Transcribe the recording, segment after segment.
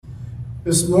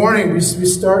This morning, we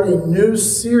start a new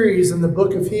series in the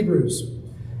book of Hebrews.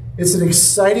 It's an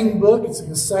exciting book. It's an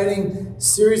exciting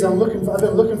series. I've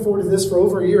been looking forward to this for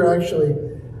over a year, actually.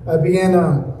 I began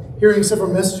hearing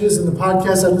several messages in the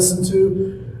podcast I listened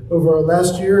to over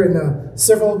last year, and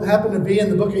several of them happened to be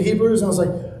in the book of Hebrews. And I was like,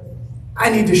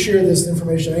 I need to share this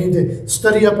information. I need to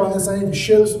study up on this. I need to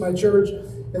share this with my church.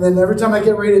 And then every time I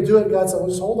get ready to do it, God said, well,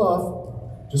 just hold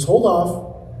off. Just hold off.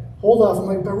 Hold off. I'm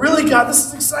like, but really, God, this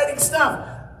is exciting stuff.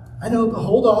 I know, but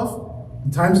hold off.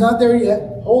 The time's not there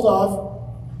yet. Hold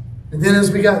off. And then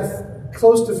as we got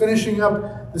close to finishing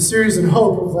up the series in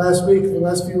Hope of the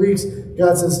last few weeks,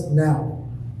 God says, now.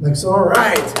 I'm like, so all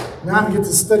right. Now I get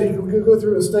to study. We're going to go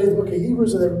through and study the book of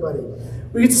Hebrews with everybody.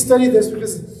 We get to study this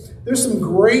because there's some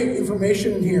great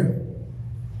information in here.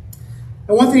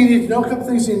 And one thing you need to know, a couple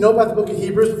things you need to know about the book of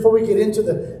Hebrews before we get into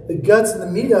the guts and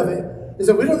the meat of it, is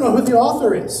that we don't know who the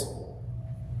author is.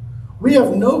 We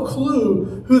have no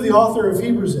clue who the author of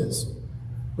Hebrews is.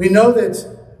 We know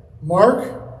that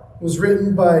Mark was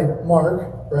written by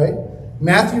Mark, right?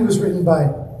 Matthew was written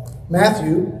by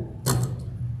Matthew.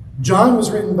 John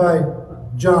was written by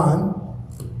John.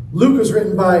 Luke was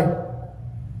written by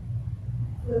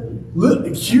Luke.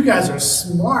 You guys are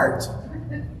smart.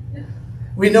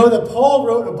 We know that Paul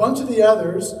wrote a bunch of the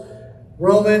others.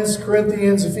 Romans,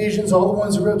 Corinthians, Ephesians, all the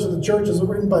ones that wrote to the churches are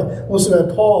written mostly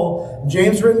by Paul.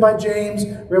 James written by James.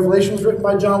 Revelation was written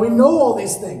by John. We know all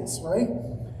these things, right?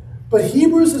 But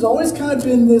Hebrews has always kind of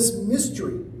been this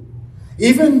mystery.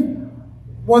 Even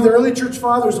one of the early church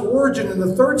fathers, Origen, in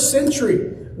the 3rd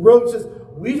century, wrote, says,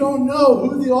 we don't know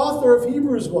who the author of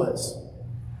Hebrews was.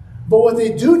 But what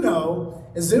they do know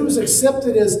is it was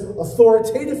accepted as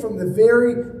authoritative from the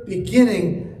very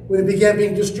beginning when it began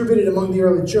being distributed among the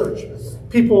early church.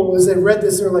 People, as they read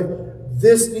this, they're like,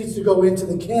 this needs to go into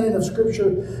the canon of Scripture.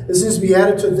 This needs to be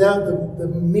added to the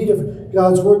meat of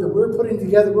God's Word that we're putting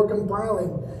together, we're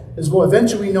compiling as well.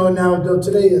 Eventually we know now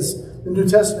today is the New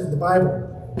Testament, the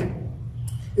Bible.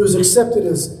 It was accepted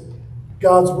as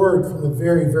God's Word from the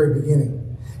very, very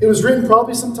beginning. It was written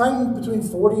probably sometime between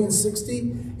 40 and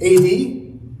 60 AD.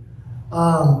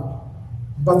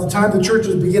 About the time the church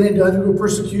was beginning to undergo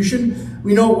persecution.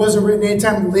 We know it wasn't written any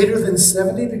time later than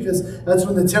 70 because that's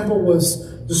when the temple was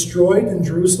destroyed in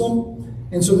Jerusalem.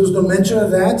 And so there's no mention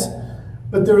of that.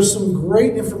 But there's some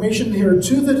great information here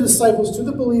to the disciples, to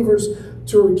the believers,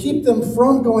 to keep them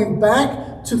from going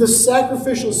back to the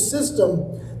sacrificial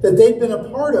system that they'd been a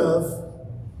part of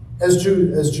as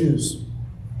Jews.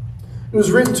 It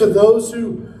was written to those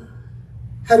who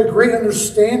had a great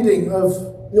understanding of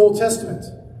the Old Testament,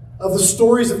 of the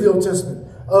stories of the Old Testament,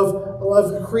 of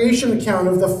the creation account,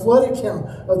 of the flood account,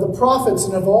 of the prophets,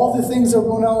 and of all the things that are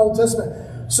going on in the Old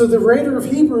Testament. So the writer of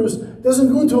Hebrews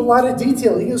doesn't go into a lot of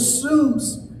detail. He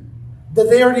assumes that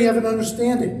they already have an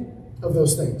understanding of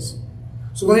those things.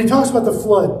 So when he talks about the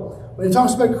flood, when he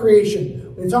talks about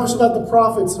creation, when he talks about the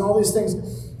prophets and all these things,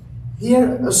 he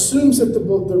assumes that the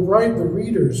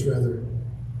readers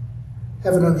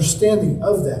have an understanding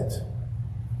of that.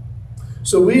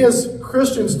 So we as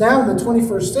Christians now in the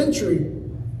 21st century,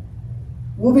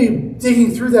 we'll be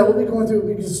digging through that. We'll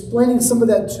be explaining some of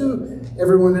that to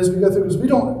everyone as we go through, because we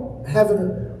don't have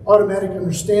an automatic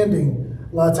understanding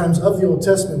a lot of times of the Old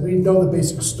Testament. We know the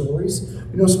basic stories.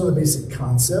 We know some of the basic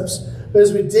concepts. But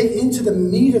as we dig into the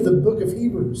meat of the book of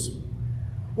Hebrews,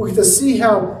 we get to see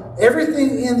how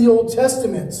everything in the Old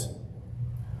Testament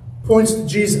points to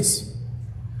Jesus.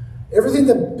 Everything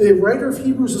that the writer of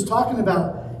Hebrews is talking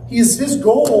about, his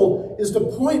goal is to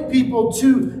point people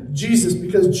to Jesus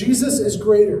because Jesus is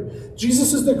greater.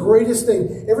 Jesus is the greatest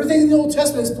thing. Everything in the Old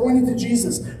Testament is pointing to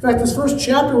Jesus. In fact, this first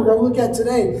chapter we're going to look at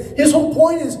today, his whole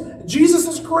point is Jesus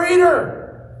is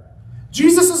greater.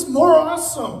 Jesus is more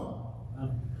awesome.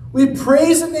 We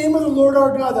praise the name of the Lord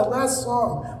our God. That last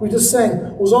song we just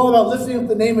sang was all about lifting up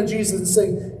the name of Jesus and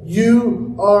saying,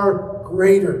 you are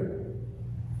greater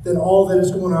than all that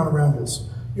is going on around us.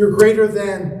 You're greater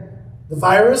than the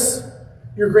virus.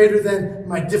 You're greater than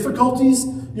my difficulties.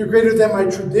 You're greater than my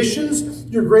traditions.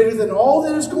 You're greater than all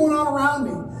that is going on around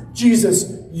me.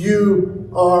 Jesus,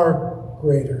 you are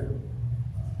greater.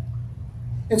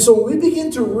 And so when we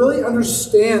begin to really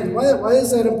understand, why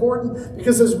is that important?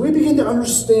 Because as we begin to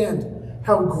understand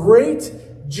how great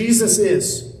Jesus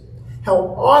is, how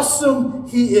awesome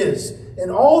he is,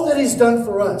 and all that he's done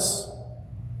for us,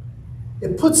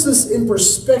 it puts us in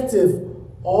perspective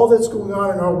all that's going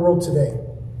on in our world today.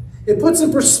 It puts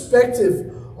in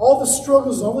perspective all the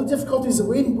struggles and all the difficulties that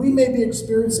we may be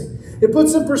experiencing. It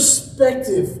puts in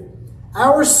perspective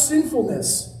our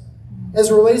sinfulness as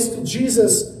it relates to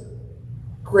Jesus'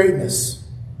 greatness,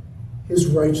 his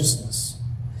righteousness.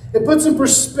 It puts in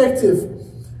perspective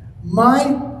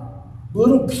my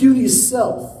little puny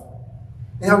self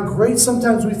and how great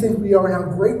sometimes we think we are and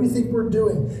how great we think we're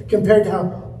doing compared to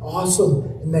how awesome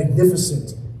and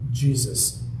magnificent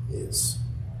Jesus is.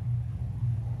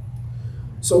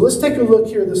 So let's take a look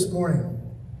here this morning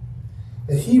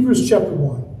at Hebrews chapter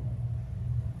 1.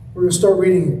 We're going to start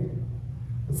reading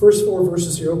the first 4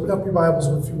 verses here. Open up your Bibles,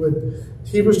 if you would.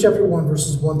 Hebrews chapter 1,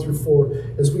 verses 1 through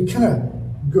 4, as we kind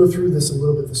of go through this a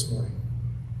little bit this morning.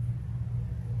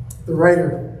 The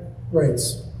writer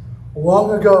writes,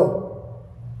 long ago,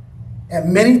 at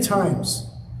many times,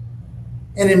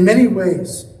 and in many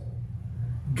ways,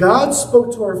 God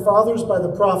spoke to our fathers by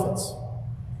the prophets.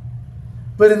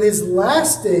 But in these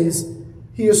last days,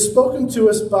 he has spoken to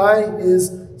us by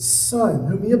his Son,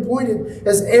 whom he appointed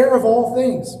as heir of all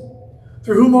things,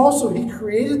 through whom also he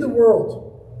created the world.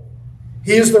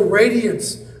 He is the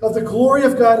radiance of the glory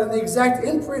of God and the exact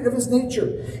imprint of his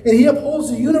nature, and he upholds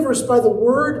the universe by the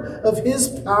word of his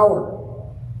power.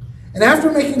 And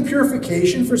after making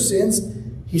purification for sins,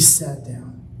 he sat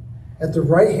down at the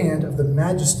right hand of the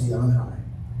Majesty on high,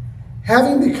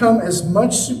 having become as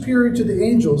much superior to the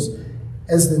angels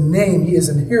as the name he has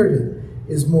inherited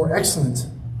is more excellent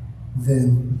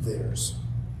than theirs.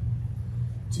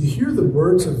 Do you hear the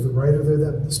words of the writer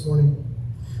there this morning?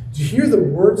 Do you hear the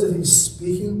words that he's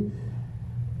speaking?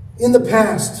 In the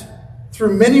past,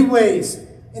 through many ways,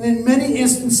 and in many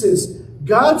instances,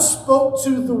 God spoke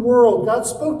to the world. God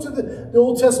spoke to the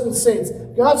Old Testament saints.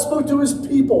 God spoke to his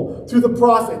people through the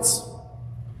prophets.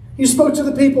 He spoke to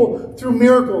the people through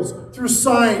miracles, through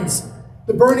signs,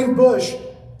 the burning bush,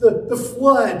 the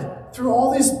flood, through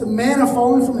all these, the manna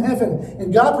falling from heaven.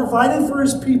 And God provided for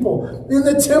his people in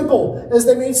the temple as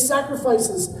they made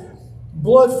sacrifices.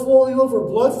 Blood flowing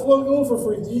over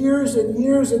for years and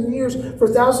years and years, for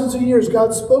thousands of years.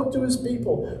 God spoke to his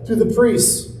people through the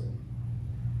priests.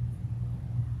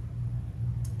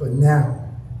 But now,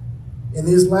 in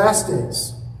these last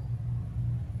days,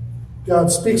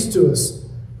 God speaks to us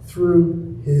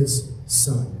through his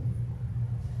Son.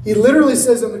 He literally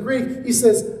says in the Greek, he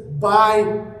says,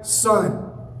 by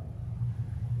Son.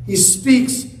 He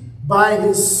speaks by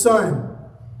his Son.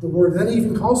 The Word. Then he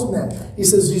even calls him that. He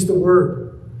says he's the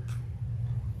Word.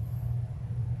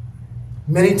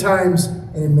 Many times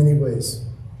and in many ways.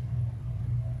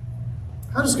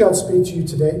 How does God speak to you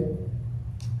today?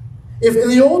 If in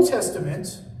the Old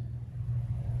Testament,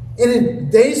 and in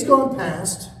days gone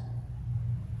past,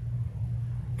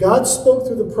 God spoke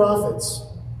through the prophets,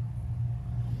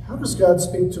 how does God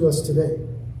speak to us today?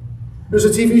 There's a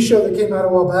TV show that came out a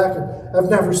while back. I've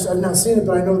not seen it,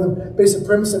 but I know the basic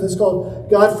premise of it. It's called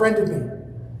God Friended Me.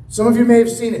 Some of you may have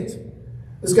seen it.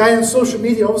 This guy on social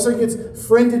media all of a sudden gets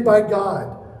friended by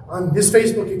God on his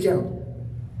Facebook account.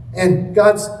 And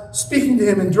God's speaking to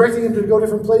him and directing him to go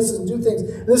different places and do things.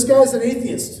 And this guy's an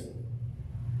atheist.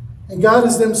 And God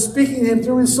is then speaking to him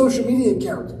through his social media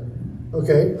account.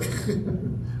 Okay?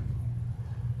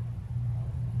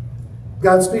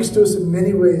 God speaks to us in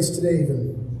many ways today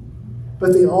even.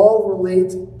 But they all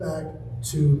relate back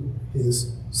to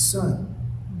his Son.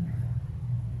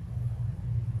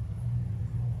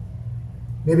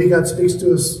 Maybe God speaks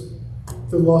to us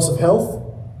through loss of health,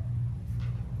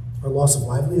 or loss of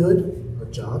livelihood, or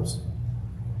jobs.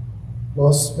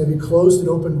 Loss, maybe closed and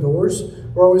open doors.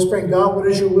 We're always praying, God, what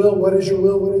is your will? What is your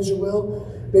will? What is your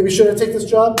will? Maybe should I take this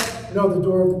job? No, the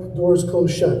door is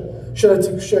closed shut. Should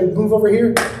I move over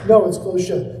here? No, it's closed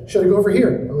shut. Should I go over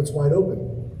here? No, it's wide open.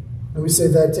 And we say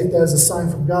that, take that as a sign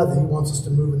from God that he wants us to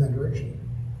move in that direction.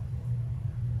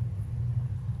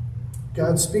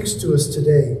 God speaks to us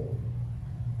today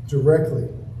directly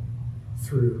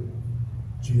through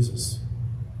Jesus,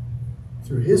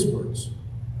 through his words.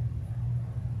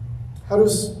 How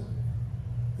does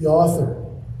the author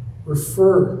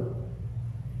refer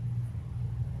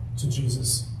to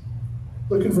Jesus?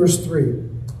 Look in verse 3.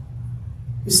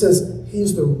 He says, he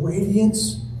is the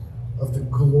radiance of the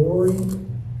glory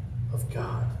of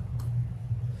God.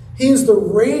 He is the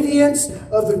radiance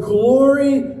of the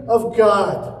glory of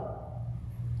God.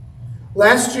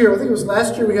 Last year, I think it was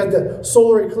last year, we had the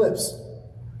solar eclipse.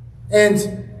 And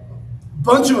a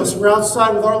bunch of us were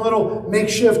outside with our little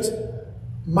makeshift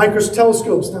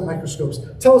telescopes,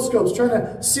 trying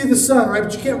to see the sun, right?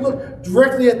 But you can't look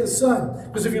directly at the sun.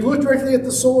 Because if you look directly at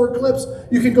the solar eclipse,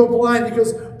 you can go blind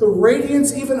because the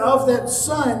radiance even of that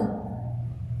sun,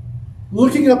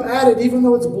 looking up at it, even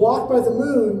though it's blocked by the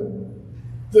moon,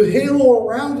 the halo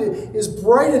around it is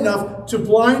bright enough to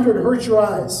blind or to hurt your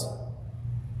eyes.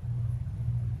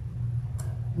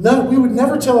 We would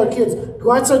never tell our kids,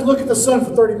 go outside and look at the sun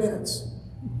for 30 minutes.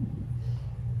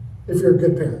 if you're a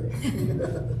good parent.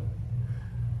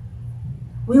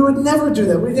 We would never do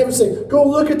that. We'd never say, go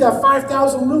look at that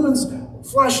 5,000 lumens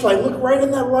flashlight. Look right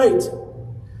in that light.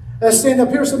 I stand up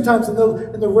here sometimes, and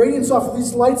the radiance off of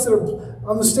these lights that are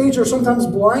on the stage are sometimes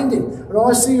blinding. And all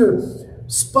I see are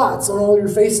spots on all your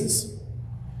faces.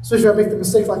 Especially if I make the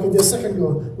mistake like I did a second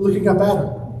ago, looking up at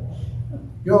her.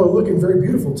 Y'all are looking very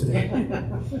beautiful today.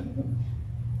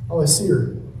 All I see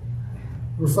are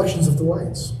reflections of the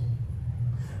lights.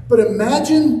 But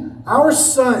imagine our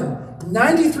sun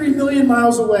 93 million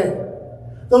miles away.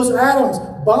 Those atoms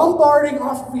bombarding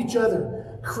off of each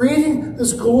other, creating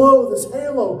this glow, this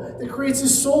halo that creates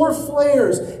these solar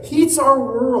flares, heats our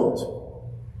world.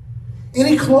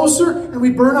 Any closer and we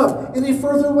burn up. Any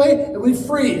further away and we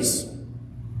freeze.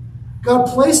 God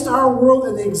placed our world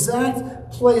in the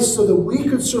exact place so that we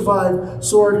could survive,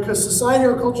 so our society,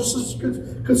 our culture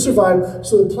could survive,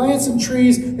 so the plants and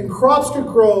trees and crops could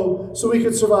grow, so we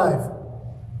could survive.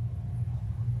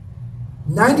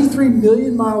 93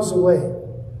 million miles away.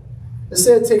 It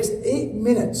said it takes 8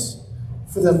 minutes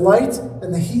for the light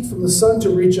and the heat from the sun to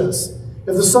reach us.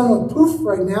 If the sun went poof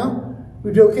right now,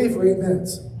 we'd be okay for 8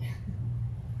 minutes.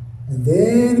 And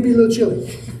then it'd be a little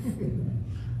chilly.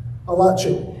 A lot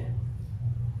chilly.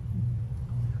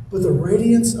 But the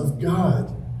radiance of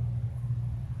God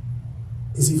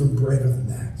is even brighter than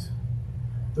that.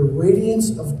 The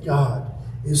radiance of God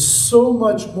is so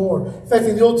much more. In fact,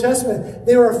 in the Old Testament,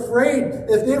 they were afraid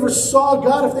if they ever saw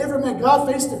God, if they ever met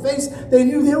God face to face, they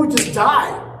knew they would just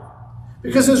die.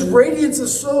 Because his radiance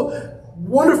is so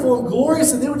wonderful and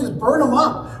glorious, and they would just burn them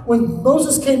up. When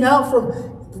Moses came out from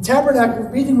the tabernacle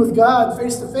meeting with God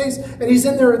face to face, and he's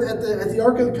in there at the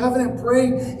Ark of the Covenant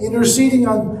praying, interceding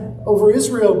over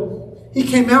Israel, he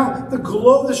came out, the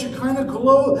glow, the Shekinah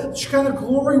glow, the Shekinah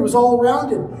glory was all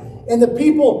around him. And the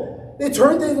people, they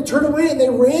turned away and they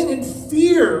ran in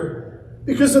fear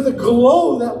because of the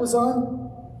glow that was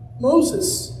on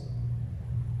Moses.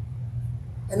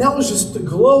 And that was just the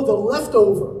glow, the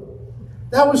leftover.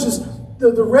 That was just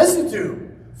the residue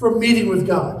from meeting with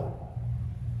God.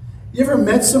 You ever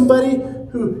met somebody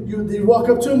who you walk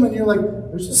up to them and you're like,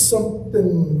 there's just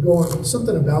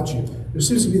something about you. There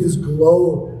seems to be this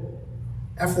glow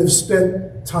after they've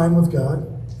spent time with God.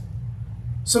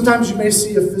 Sometimes you may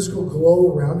see a physical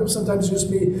glow around them. Sometimes you just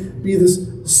be this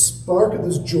spark of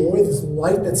this joy, this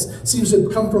light that seems to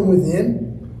come from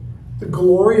within, the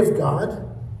glory of God.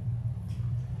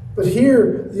 But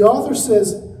here, the author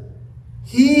says,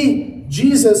 He,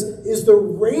 Jesus, is the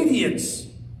radiance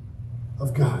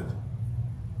of God.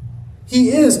 He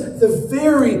is the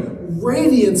very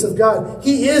radiance of God.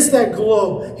 He is that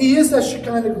glow. He is that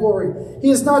Shekinah glory. He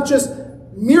is not just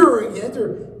mirroring it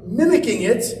or mimicking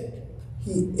it.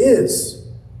 He is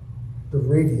the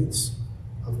radiance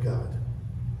of God.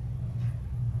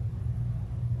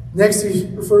 Next, he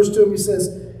refers to him, he says,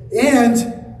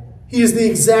 and he is the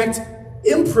exact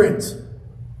imprint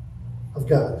of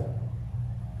God.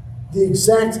 The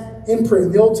exact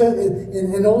imprint.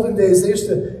 In olden days, they used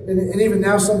to, and even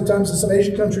now sometimes in some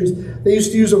Asian countries, they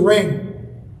used to use a ring.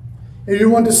 If you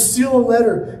wanted to seal a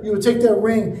letter, you would take that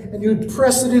ring and you would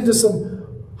press it into some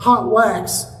hot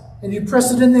wax, and you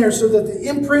press it in there so that the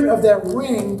imprint of that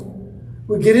ring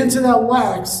would get into that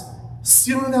wax,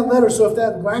 sealing that letter. So if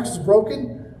that wax is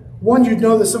broken, one, you'd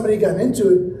know that somebody got into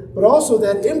it, but also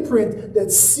that imprint,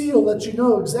 that seal, lets you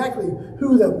know exactly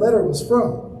who that letter was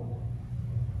from.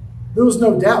 There was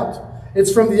no doubt.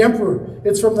 It's from the emperor.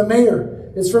 It's from the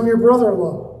mayor. It's from your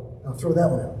brother-in-law. I'll throw that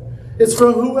one out. It's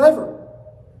from whoever.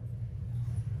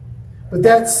 But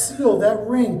that seal, that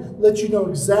ring, lets you know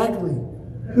exactly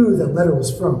who that letter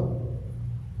was from.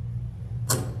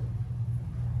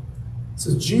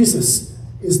 So Jesus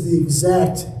is the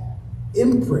exact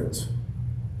imprint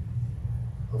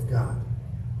of God.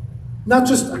 Not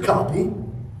just a copy.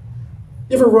 You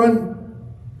ever run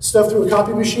stuff through a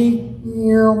copy machine?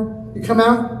 You come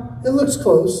out, it looks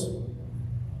close,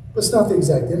 but it's not the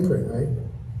exact imprint, right?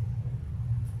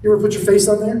 You ever put your face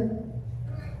on there?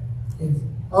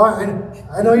 Oh,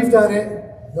 I know you've done it.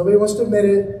 Nobody wants to admit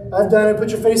it. I've done it. Put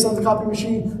your face on the copy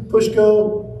machine, push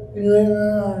go.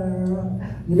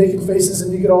 You're making faces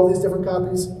and you get all these different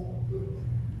copies.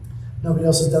 Nobody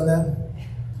else has done that?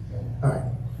 All right.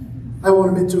 I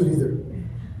won't admit to it either.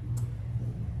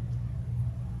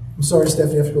 I'm sorry,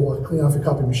 Stephanie, you have to go clean off your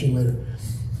copy machine later.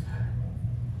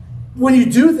 When you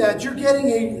do that, you're getting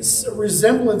a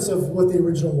resemblance of what the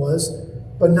original was,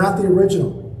 but not the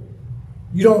original.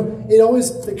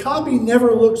 The copy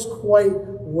never looks quite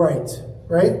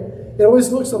right? It always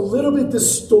looks a little bit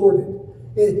distorted.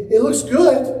 It looks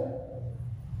good,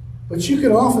 but you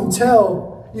can often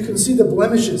tell, you can see the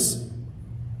blemishes.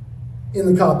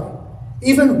 in the copy.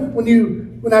 Even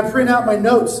when I print out my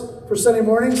notes for Sunday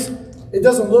mornings, it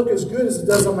doesn't look as good as it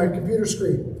does on my computer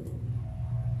screen.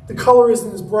 The color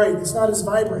isn't as bright. It's not as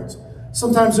vibrant.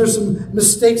 Sometimes there's some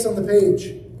mistakes on the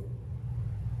page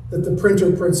that the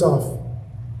printer prints off.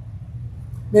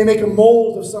 May make a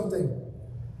mold of something.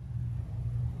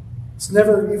 It's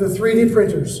never, even 3D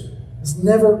printers, it's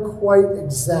never quite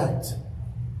exact.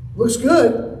 Looks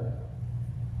good.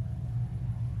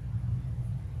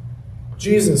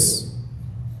 Jesus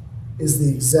is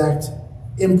the exact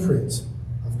imprint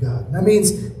of God. That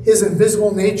means his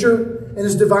invisible nature and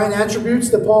his divine attributes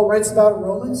that Paul writes about in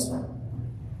Romans.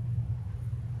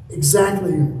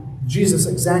 Jesus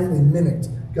exactly mimicked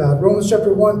God. Romans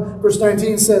chapter 1, verse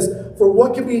 19 says, "For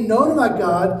what can be known about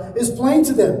God is plain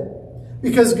to them,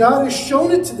 because God has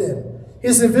shown it to them.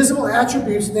 His invisible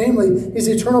attributes, namely his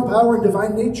eternal power and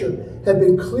divine nature, have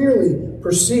been clearly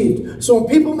perceived." So when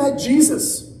people met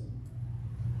Jesus,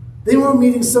 they weren't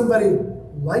meeting somebody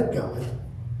like God.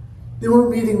 They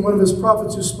weren't meeting one of his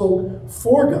prophets who spoke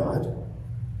for God.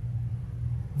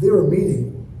 They were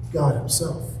meeting God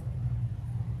himself.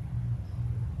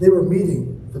 They were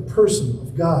meeting the person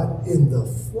of God in the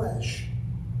flesh.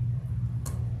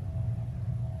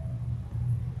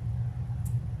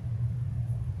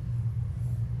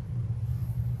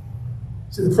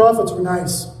 See, the prophets were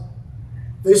nice.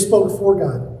 They spoke for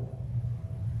God.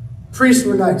 Priests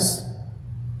were nice.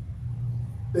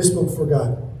 They spoke for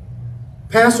God.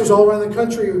 Pastors all around the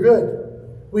country are good.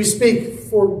 We speak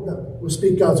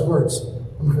God's words.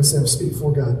 I'm not going to say speak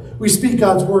for God. We speak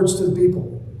God's words to the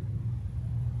people.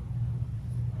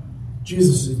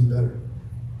 Jesus is even better.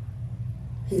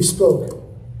 He spoke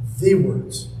the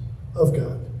words of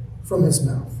God from his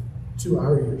mouth to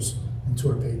our ears and to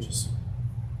our pages.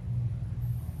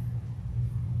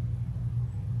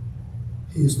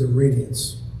 He is the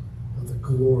radiance of the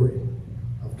glory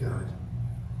of God.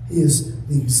 He is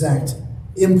the exact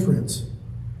imprint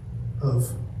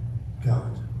of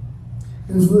God.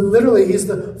 And literally, he's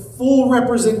the full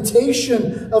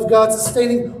representation of God,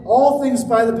 sustaining all things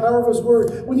by the power of his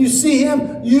word. When you see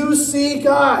him, you see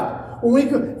God.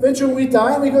 Eventually when we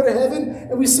die and we go to heaven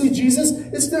and we see Jesus,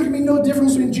 it's not going to be no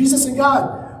difference between Jesus and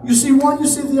God. You see one, you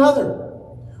see the other.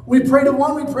 We pray to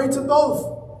one, we pray to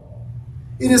both.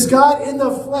 It is God in the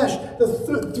flesh.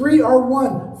 The three are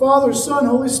one. Father, Son,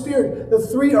 Holy Spirit. The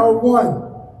three are one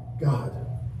God.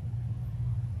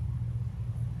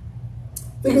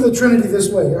 Think of the Trinity this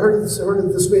way. I heard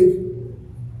it this week.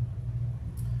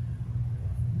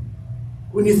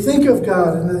 When you think of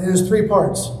God in his three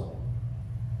parts,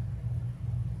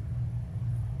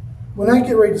 when I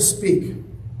get ready to speak,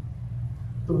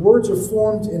 the words are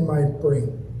formed in my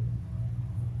brain.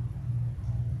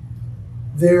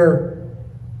 They're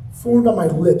formed on my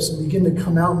lips and begin to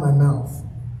come out in my mouth.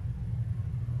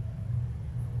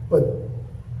 But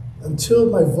until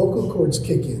my vocal cords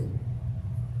kick in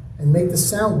and make the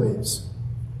sound waves,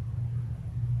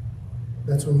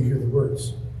 that's when you hear the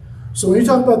words. So when you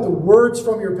talk about the words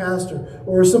from your pastor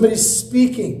or somebody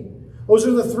speaking, those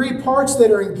are the three parts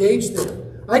that are engaged there.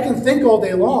 I can think all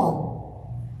day long.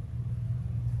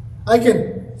 I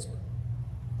can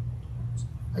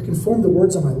form the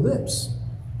words on my lips.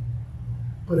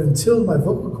 But until my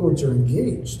vocal cords are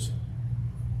engaged,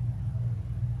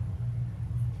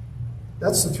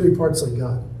 that's the three parts of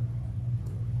God.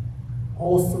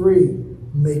 All three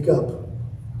make up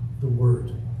the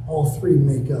Word. All three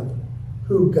make up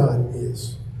who God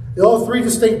is. They all have three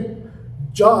distinct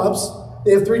jobs.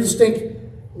 They have three distinct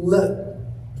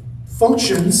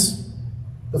functions,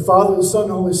 the Father, the Son,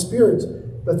 and the Holy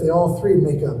Spirit, but they all three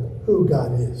make up who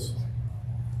God is.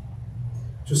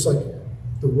 Just like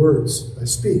the words I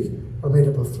speak are made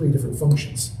up of three different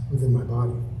functions within my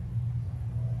body.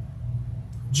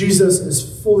 Jesus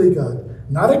is fully God.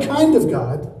 Not a kind of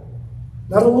God,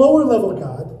 not a lower level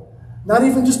God, not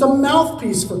even just a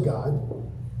mouthpiece for God.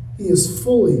 He is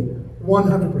fully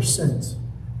 100%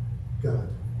 God.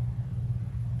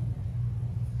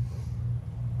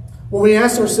 When we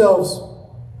ask ourselves,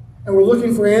 and we're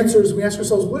looking for answers, we ask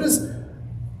ourselves, what does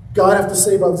God have to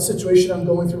say about the situation I'm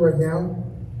going through right now?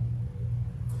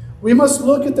 We must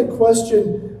look at the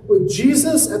question with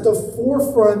Jesus at the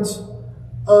forefront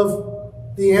of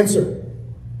the answer.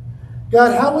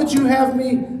 God, how would you have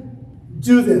me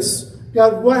do this?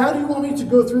 God, how do you want me to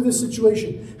go through this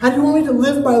situation? How do you want me to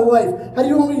live my life? How do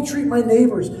you want me to treat my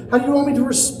neighbors? How do you want me to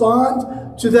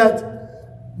respond to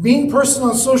that mean person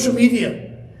on social media?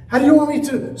 How do you want me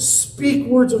to speak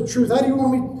words of truth? How do you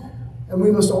want me? And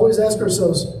we must always ask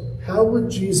ourselves, how would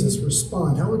Jesus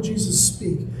respond? How would Jesus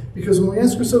speak? Because when we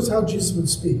ask ourselves how Jesus would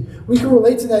speak, we can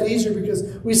relate to that easier because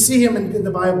we see him in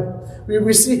the Bible. We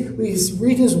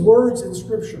read his words in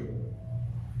Scripture.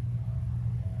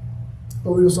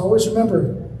 But we must always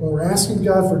remember, when we're asking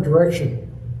God for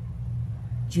direction,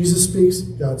 Jesus speaks,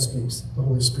 God speaks, the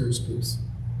Holy Spirit speaks.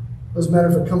 It doesn't matter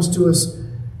if it comes to us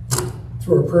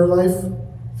through our prayer life,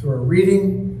 through our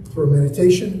reading, through our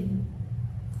meditation.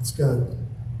 It's God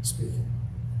speaking.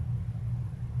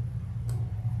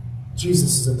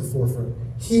 Jesus is at the forefront.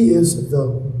 He is the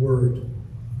Word.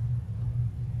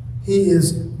 He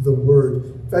is the Word.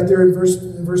 In fact, there in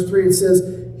verse 3 it says,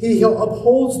 He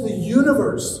upholds the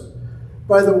universe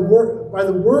by the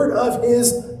word of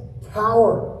His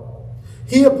power.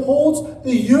 He upholds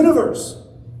the universe.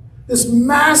 This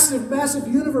massive, massive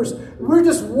universe. We're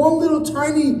just one little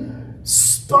tiny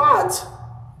spot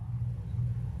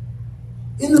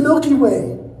in the Milky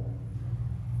Way.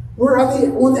 We're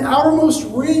on the outermost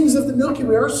rings of the Milky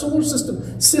Way. Our solar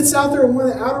system sits out there on one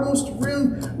of the outermost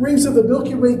rings of the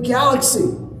Milky Way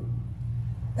galaxy.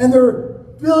 And there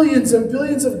are billions and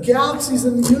billions of galaxies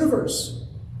in the universe.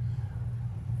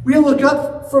 We look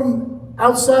up from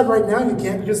outside right now. You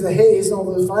can't because of the haze and all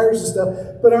those fires and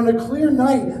stuff. But on a clear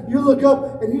night, you look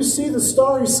up and you see the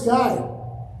starry sky.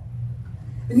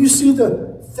 And you see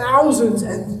the thousands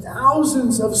and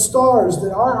thousands of stars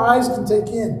that our eyes can take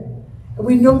in. And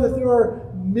we know that there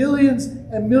are millions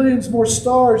and millions more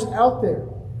stars out there.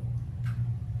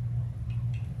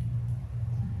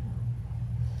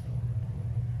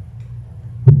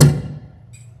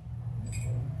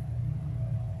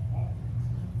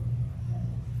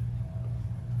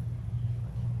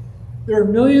 There are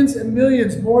millions and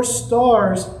millions more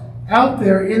stars out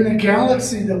there in the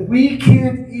galaxy that we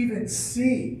can't even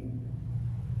see.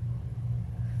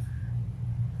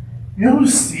 You know who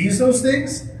sees those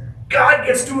things? God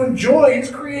gets to enjoy His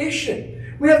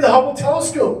creation. We have the Hubble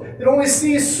telescope that only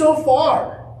sees so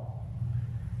far.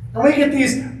 And we get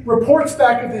these reports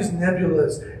back of these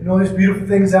nebulas and all these beautiful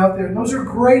things out there. And those are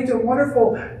great and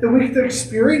wonderful that we get to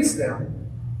experience them.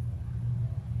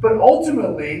 But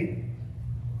ultimately,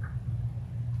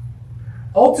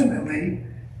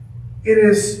 it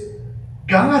is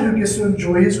God who gets to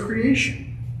enjoy His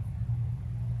creation.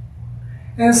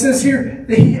 And it says here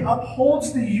that He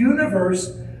upholds the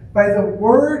universe by the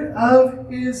word of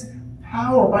His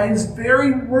power. By His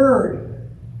very word,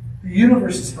 the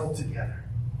universe is held together.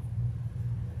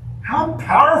 How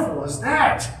powerful is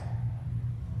that?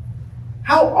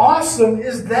 How awesome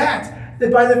is that?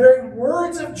 That by the very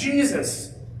words of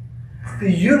Jesus,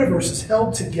 the universe is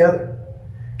held together,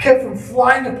 kept from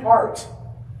flying apart.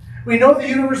 We know the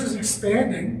universe is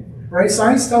expanding, right?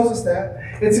 Science tells us that.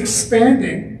 It's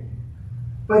expanding,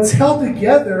 but it's held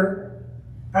together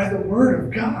by the Word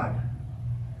of God,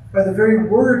 by the very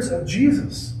words of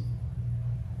Jesus.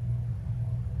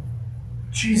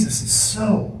 Jesus is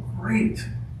so great.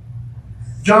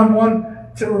 John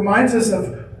 1 reminds us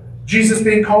of Jesus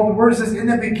being called the Word. It says, in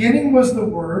the beginning was the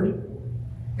Word,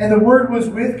 and the Word was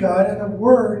with God, and the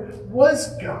Word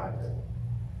was God.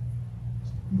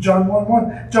 John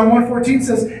 1:1. John 1:14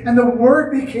 says, and the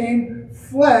Word became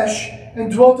flesh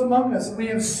and dwelt among us, and we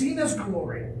have seen His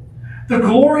glory. The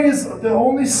glory is the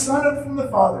only Son from the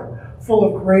Father, full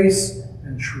of grace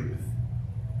and truth.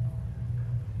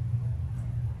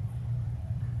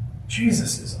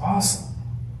 Jesus is awesome.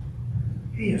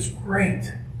 He is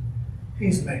great.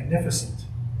 He's magnificent.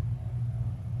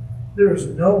 There is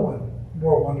no one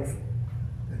more wonderful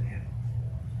than Him.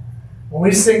 When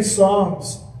we sing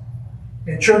songs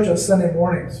in church on Sunday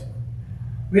mornings,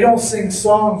 we don't sing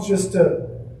songs just to,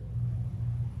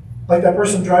 like that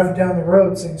person driving down the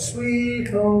road sing, Sweet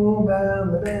Home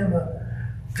Alabama,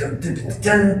 dun, dun, dun,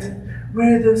 dun, dun,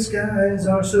 where the skies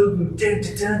are so blue. Dun,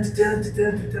 dun, dun, dun, dun,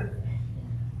 dun, dun.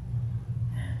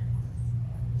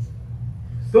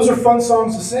 Those are fun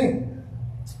songs to sing.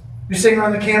 You sing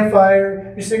around the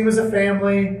campfire, you sing as a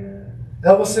family.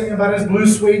 Elvis singing about his blue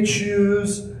suede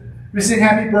shoes. We sing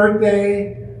Happy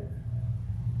Birthday.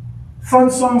 Fun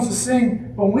songs to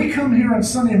sing. But when we come here on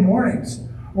Sunday mornings,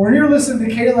 or when you're listening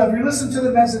to Caleb, or you listen to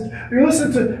the message, or you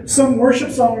listen to some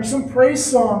worship song or some praise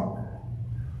song,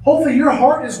 hopefully your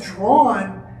heart is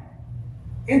drawn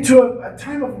into a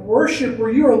time of worship where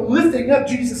you are lifting up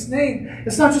Jesus' name.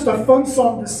 It's not just a fun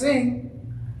song to sing,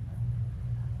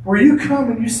 where you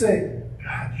come and you say,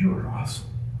 God, you are awesome.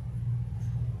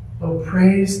 Oh,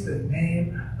 praise the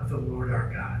name of the Lord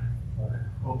our God.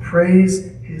 Oh,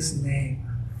 praise His name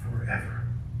forever.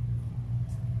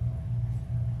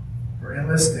 For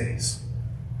endless days,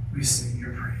 we sing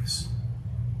your praise.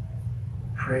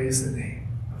 Praise the name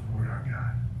of the Lord our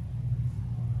God.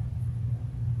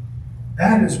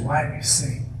 That is why we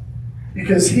sing.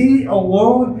 Because He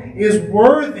alone is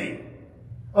worthy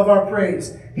of our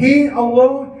praise. He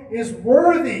alone is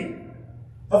worthy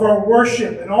of our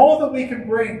worship and all that we can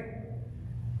bring.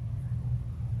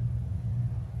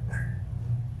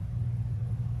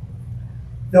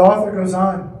 The author goes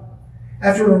on,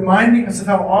 after reminding us of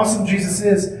how awesome Jesus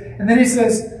is, and then he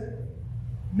says,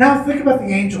 now think about the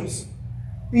angels.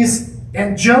 These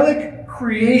angelic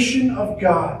creation of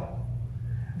God.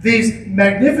 These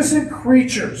magnificent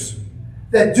creatures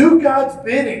that do God's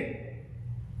bidding.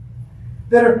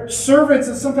 That are servants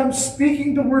and sometimes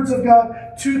speaking the words of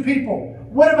God to people.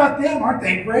 What about them? Aren't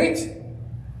they great?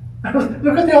 Look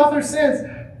what the author says.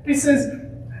 He says,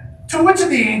 to which of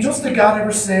the angels did God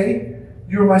ever say,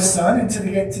 you are my son, and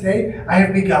today I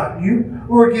have begotten you?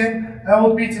 Or again, I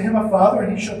will be to him a father,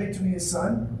 and he shall be to me a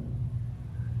son?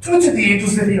 To which of the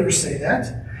angels did he ever say that?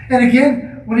 And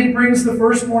again, when he brings the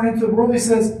firstborn into the world, he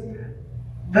says,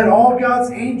 let all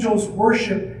God's angels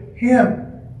worship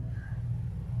him.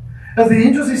 Of the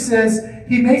angels, he says,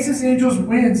 he makes his angels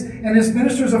winds and his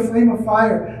ministers a flame of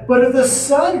fire. But of the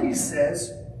Son, he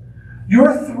says,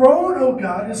 your throne, O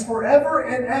God, is forever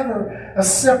and ever a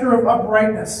scepter of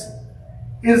uprightness.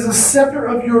 It is a scepter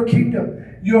of your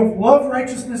kingdom. You have loved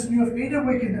righteousness and you have hated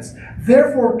wickedness.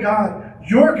 Therefore, God,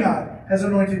 your God, has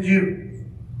anointed you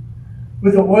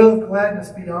with the oil of gladness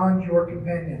beyond your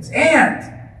companions. And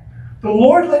the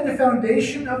Lord laid the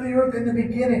foundation of the earth in the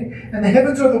beginning, and the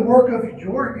heavens are the work of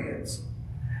your hands.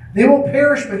 They will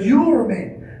perish, but you will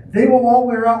remain. They will all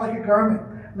wear out like a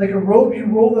garment. Like a robe, you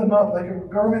roll them up. Like a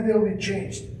garment, they will be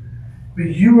changed. But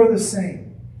you are the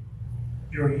same.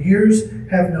 Your years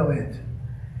have no end.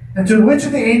 And to which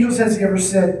of the angels has he ever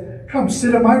said, come,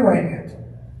 sit at my right hand,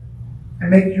 and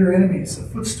make your enemies a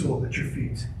footstool at your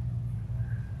feet?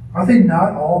 Are they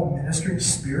not all ministering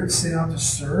spirits sent out to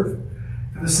serve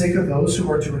for the sake of those who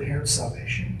are to inherit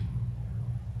salvation?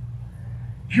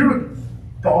 Hear what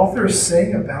the author is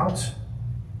saying about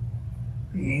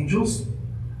the angels?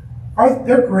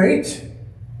 They're great.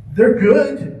 They're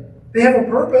good. They have a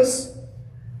purpose.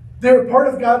 They're part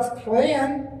of God's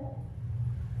plan.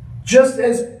 Just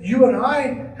as you and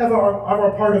I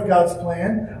are part of God's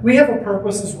plan, we have a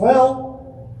purpose as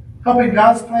well, helping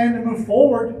God's plan to move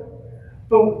forward.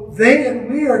 But they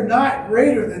and we are not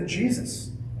greater than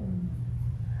Jesus.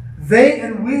 They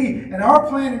and we, and our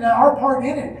plan and our part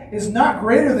in it, is not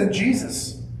greater than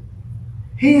Jesus.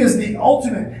 He is the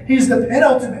ultimate. He is the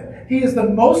penultimate. He is the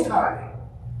most high.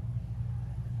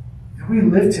 And we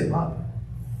lift him up.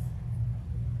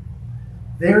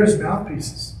 They are his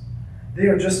mouthpieces. They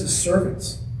are just his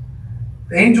servants.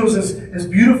 The angels, as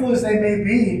beautiful as they may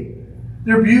be,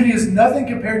 their beauty is nothing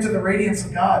compared to the radiance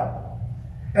of God.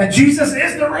 And Jesus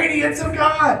is the radiance of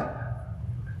God.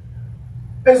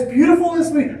 As beautiful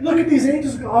as we look at these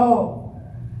angels, oh,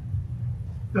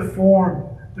 the form,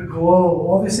 the glow,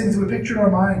 all these things we picture in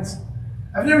our minds.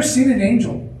 I've never seen an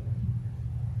angel.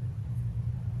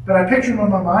 But I picture them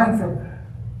in my mind from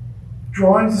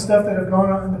drawings and stuff that have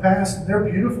gone on in the past, and they're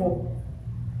beautiful.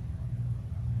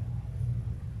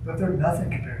 But they're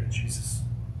nothing compared to Jesus.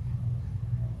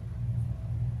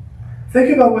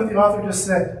 Think about what the author just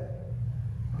said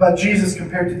about Jesus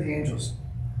compared to the angels.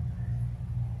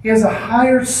 He has a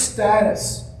higher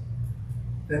status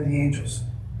than the angels.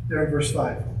 There in verse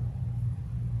 5.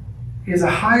 He has a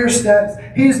higher status.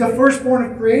 He is the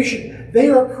firstborn of creation. They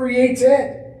are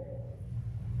created.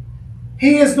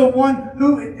 He is the one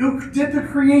who did the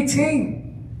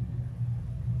creating.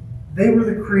 They were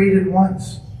the created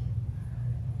ones.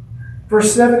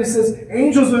 Verse 7, it says,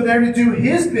 angels are there to do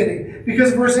his bidding.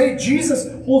 Because verse 8, Jesus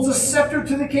holds a scepter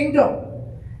to the kingdom.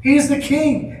 He is the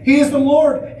king. He is the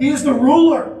Lord. He is the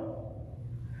ruler.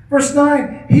 Verse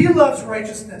 9, he loves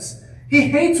righteousness. He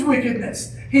hates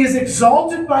wickedness. He is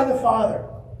exalted by the Father.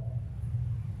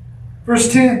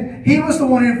 Verse 10, he was the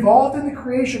one involved in the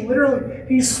creation. Literally,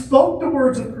 he spoke the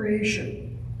words of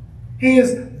creation. He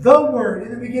is the Word.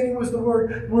 In the beginning was the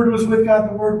Word. The Word was with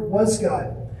God. The Word was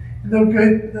God.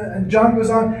 And John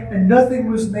goes on, and nothing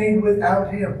was made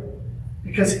without him,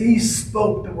 because he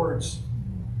spoke the words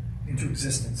into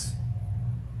existence.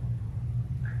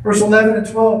 Verse 11 and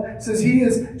 12 says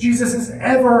Jesus is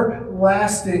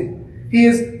everlasting. He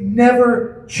is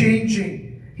never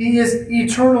changing. He is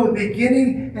eternal, the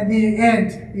beginning and the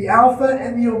end, the Alpha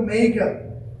and the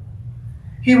Omega.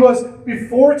 He was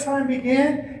before time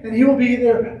began, and he will be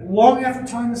there long after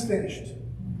time is finished.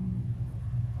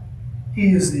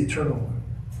 He is the eternal one.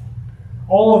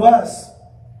 All of us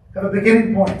have a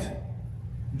beginning point.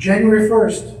 January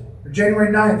 1st, or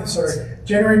January 9th, sorry.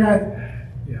 January 9th.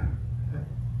 Yeah,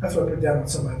 that's what I put down on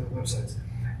some of the websites.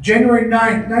 January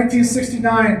 9th,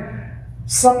 1969,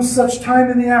 some such time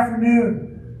in the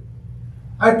afternoon,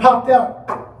 I popped out.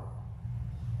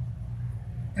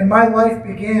 And my life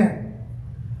began.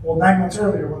 Well, 9 months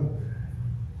earlier, when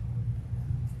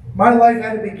my life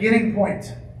had a beginning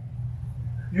point.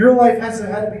 Your life has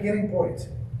had a beginning point.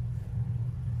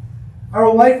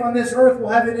 Our life on this earth will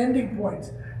have an ending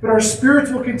point, but our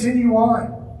spirits will continue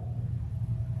on.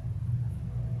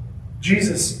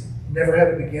 Jesus never had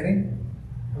a beginning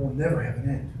and will never have an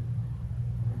end.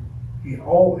 He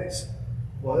always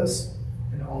was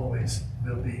and always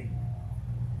will be.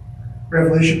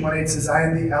 Revelation 1:8 says, I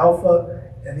am the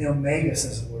Alpha and the Omega,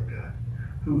 says the Lord God,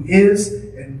 who is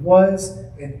and was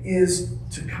and is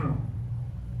to come.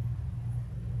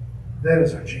 That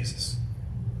is our Jesus.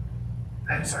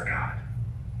 That is our God.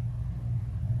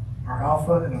 Our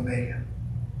Alpha and Omega.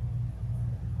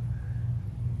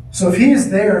 So if He is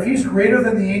there, if He's greater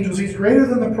than the angels, He's greater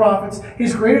than the prophets,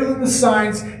 He's greater than the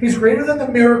signs, He's greater than the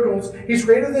miracles, He's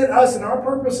greater than us and our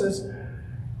purposes,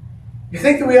 you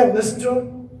think that we have to listen to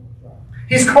Him?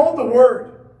 He's called the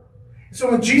Word.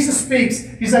 So when Jesus speaks,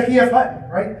 He's like E.F. Hutton,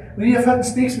 right? When E.F. Hutton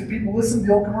speaks, when people listen to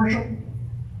the old commercial.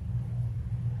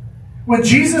 When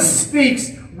Jesus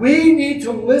speaks, we need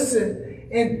to listen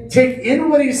and take in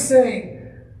what He's saying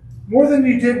more than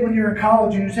you did when you're in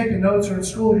college and you're taking notes, or in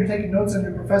school and you're taking notes on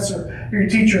your professor or your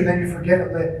teacher, and then you forget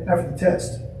it after the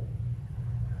test.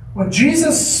 When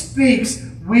Jesus speaks,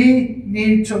 we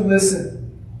need to listen.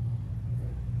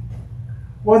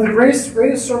 One of the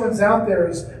greatest sermons out there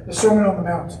is the Sermon on the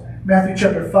Mount, Matthew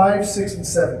chapter 5, 6, and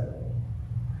 7.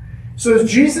 So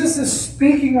as Jesus is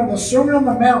speaking on the Sermon on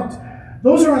the Mount,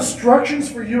 those are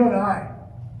instructions for you and I.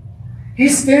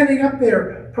 He's standing up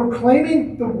there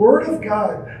proclaiming the Word of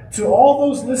God to all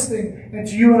those listening and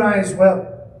to you and I as well.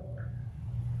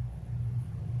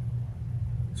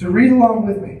 So read along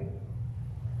with me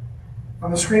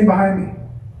on the screen behind me.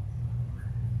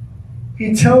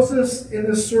 He tells us in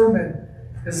this sermon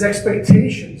his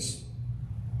expectations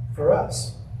for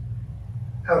us,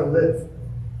 how to live.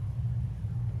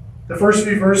 The first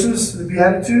few verses, the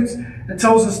Beatitudes, it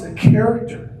tells us the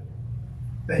character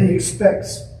that He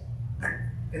expects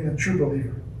in the true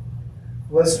believer.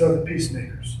 Blessed are the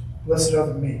peacemakers. Blessed are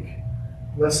the meek.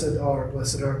 Blessed are,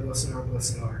 blessed are, blessed are,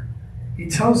 blessed are. He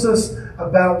tells us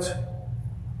about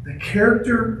the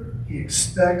character He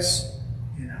expects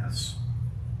in us.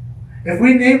 If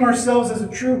we name ourselves as a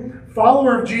true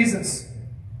follower of Jesus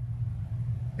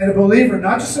and a believer,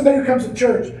 not just somebody who comes to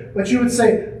church, but you would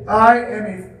say, I am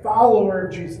a follower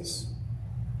of Jesus.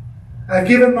 I've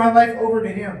given my life over to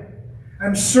Him.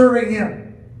 I'm serving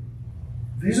Him.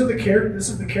 This is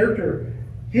the character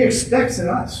He expects in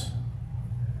us.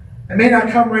 It may not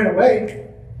come right away,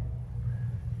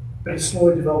 but it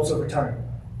slowly develops over time.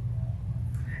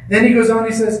 Then he goes on,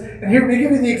 he says, and here we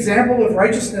give you the example of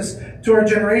righteousness to our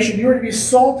generation. You are to be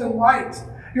salt and light.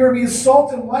 You are to be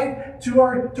salt and light to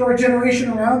our generation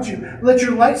around you. Let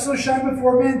your light so shine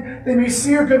before men, they may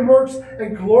see your good works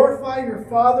and glorify your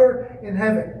Father in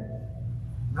heaven.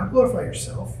 Not glorify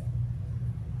yourself.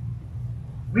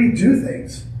 We do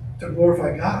things to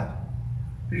glorify God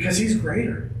because He's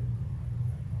greater.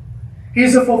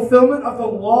 He's the fulfillment of the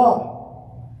law.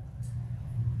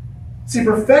 See,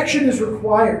 perfection is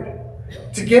required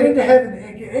to get into heaven,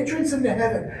 and get entrance into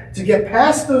heaven, to get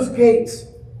past those gates.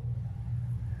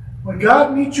 When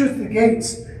God meets you at the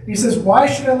gates, He says, why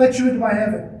should I let you into my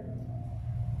heaven?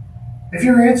 If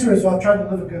your answer is, well, I've tried to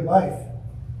live a good life.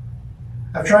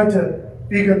 I've tried to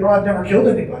be a good brother, I've never killed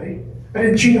anybody. I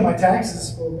didn't cheat on my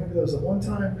taxes. Well, maybe there was at one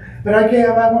time. But I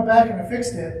went back and I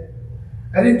fixed it.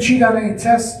 I didn't cheat on any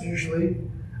tests usually.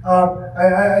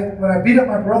 When I beat up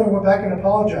my brother, I went back and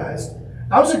apologized.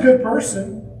 I was a good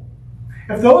person.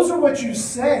 If those are what you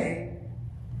say,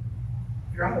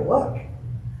 you're out of luck.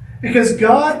 Because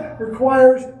God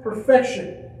requires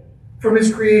perfection from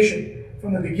His creation,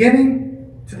 from the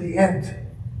beginning to the end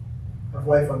of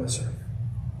life on this earth.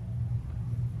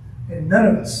 And none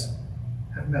of us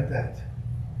have met that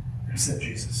except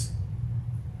Jesus.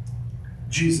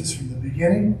 Jesus, from the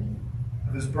beginning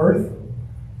of His birth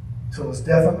till His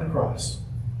death on the cross,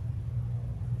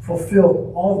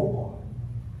 fulfilled all the law.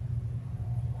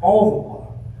 All the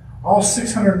law. All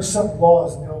 600 and some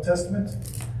laws in the Old Testament,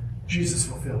 Jesus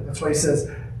fulfilled. That's why He says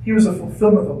He was a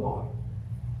fulfillment of the law.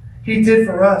 He did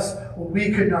for us what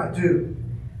we could not do.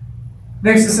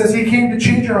 Next it says He came to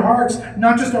change our hearts,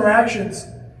 not just our actions.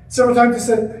 Several times He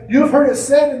said, you've heard it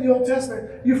said in the Old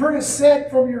Testament. You've heard it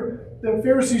said from the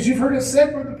Pharisees. You've heard it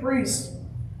said from the priests.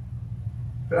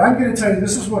 But I'm going to tell you,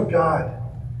 this is what God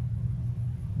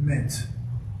meant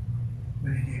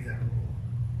when He gave that rule.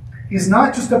 He's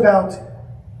not just about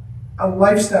a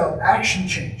lifestyle action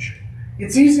change.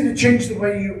 It's easy to change the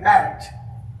way you act.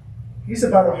 He's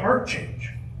about a heart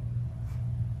change.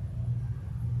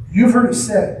 You've heard it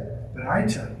said, but I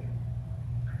tell you.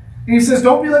 And he says,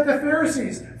 don't be like the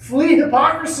Pharisees. Flee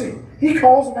hypocrisy. He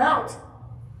calls them out.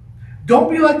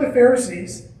 Don't be like the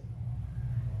Pharisees.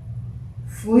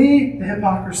 Flee the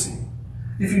hypocrisy.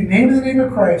 If you name the name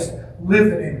of Christ,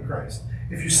 live the name of Christ.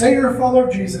 If you say you're a follower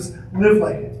of Jesus, live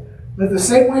like it. Live the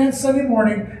same way on Sunday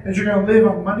morning as you're going to live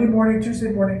on Monday morning, Tuesday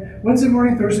morning, Wednesday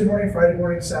morning, Thursday morning, Friday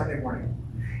morning, Saturday morning.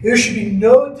 There should be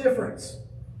no difference.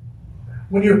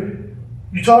 When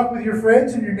you talk with your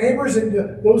friends and your neighbors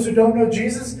and those who don't know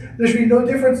Jesus, there should be no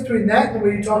difference between that and the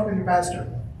way you talk with your pastor.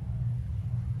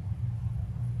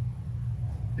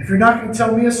 If you're not going to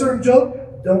tell me a certain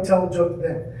joke, don't tell a joke to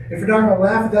them. If you're not going to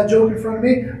laugh at that joke in front of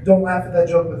me, don't laugh at that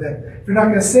joke with them. If you're not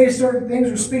going to say certain things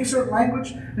or speak certain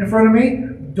language in front of me,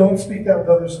 don't speak that with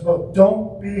others as well.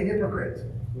 Don't be a hypocrite.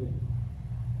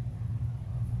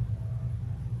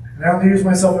 And I only use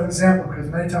myself as an example because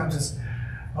many times it's,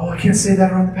 oh, I can't say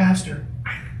that around the pastor.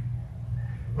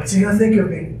 What's he going to think of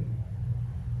me?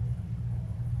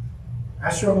 I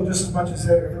struggle just as much as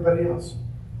everybody else.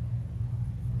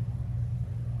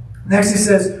 Next he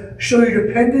says, show your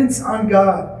dependence on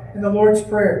God in the Lord's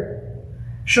Prayer.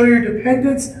 Show your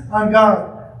dependence on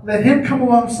God. Let Him come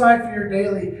alongside for your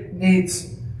daily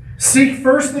needs. Seek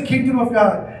first the kingdom of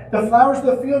God. The flowers of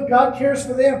the field, God cares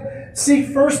for them. Seek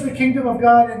first the kingdom of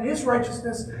God and His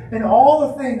righteousness, and all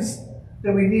the things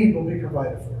that we need will be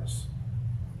provided for us.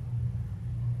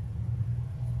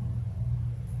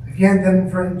 Again, then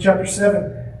in chapter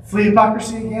 7, flee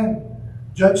hypocrisy again.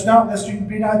 Judge not, lest you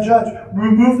be not judged.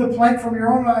 Remove the plank from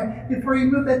your own eye before you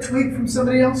move that twig from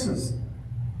somebody else's.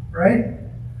 Right?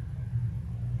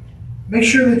 Make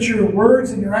sure that your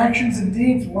words and your actions and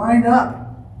deeds line up.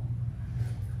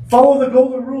 Follow the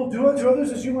golden rule. Do unto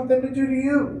others as you want them to do to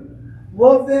you.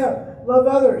 Love them. Love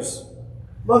others.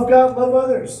 Love God. Love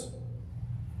others.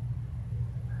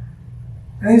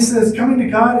 And he says, coming to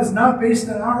God is not based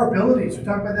on our abilities. We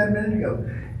talked about that a minute ago.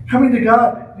 Coming to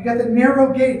God, you got the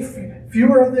narrow gate.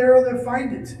 Fewer are there that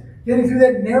find it. Getting through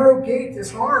that narrow gate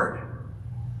is hard.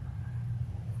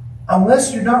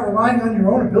 Unless you're not relying on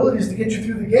your own abilities to get you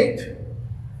through the gate.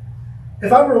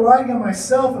 If I'm relying on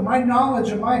myself and my knowledge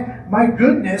and my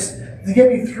goodness to get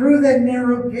me through that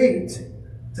narrow gate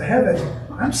to heaven,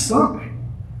 I'm sunk.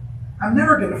 I'm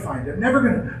never going to find it. I'm never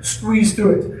going to squeeze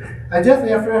through it. I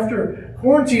definitely, after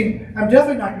quarantine, I'm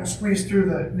definitely not going to squeeze through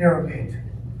the narrow gate.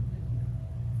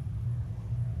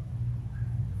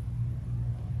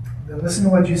 Then listen to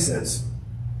what Jesus says.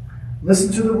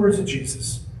 Listen to the words of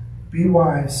Jesus. Be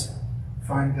wise,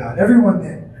 find God. Everyone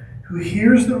then who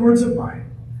hears the words of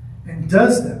mine and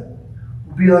does them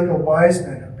will be like a wise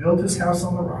man who built his house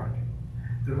on the rock.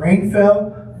 The rain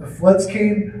fell, the floods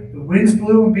came, the winds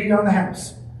blew and beat on the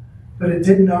house, but it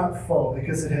did not fall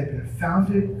because it had been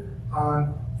founded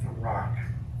on the rock.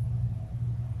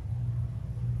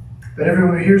 But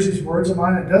everyone who hears these words of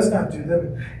mine and does not do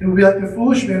them, it will be like the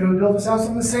foolish man who built his house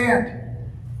on the sand.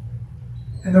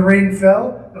 And the rain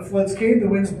fell, the floods came, the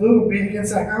winds blew and beat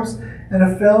against that house, and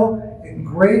it fell, and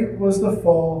great was the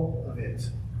fall of it.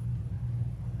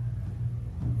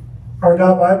 Our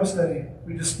God Bible study,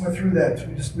 we just went through that.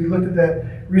 We looked at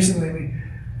that recently.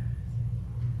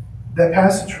 That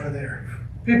passage right there.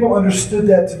 People understood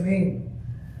that to mean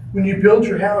when you build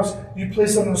your house, you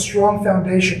place it on a strong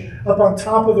foundation, up on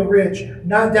top of the ridge,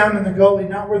 not down in the gully,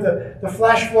 not where the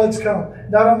flash floods come,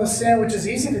 not on the sand, which is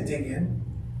easy to dig in,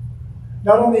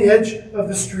 not on the edge of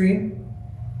the stream,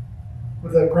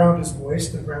 where the ground is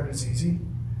moist, the ground is easy,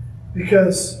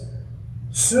 because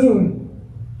soon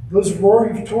those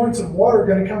roaring torrents of water are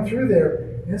going to come through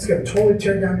there, and it's going to totally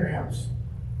tear down your house.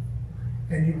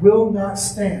 And you will not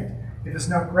stand if it's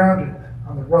not grounded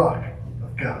on the rock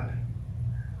of God,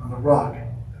 on the rock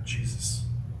of Jesus.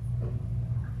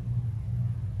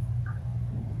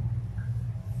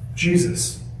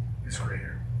 Jesus is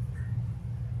greater.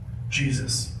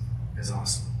 Jesus is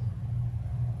awesome.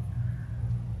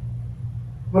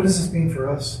 What does this mean for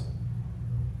us?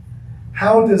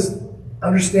 How does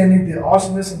understanding the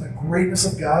awesomeness and the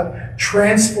greatness of God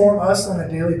transform us on a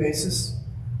daily basis?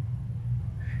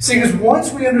 See, because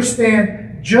once we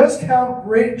understand just how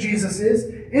great Jesus is,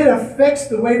 it affects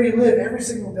the way we live every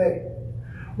single day.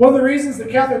 One of the reasons the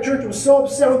Catholic Church was so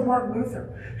upset with Martin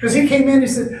Luther, because he came in and he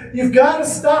said, you've got to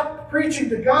stop preaching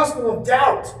the gospel of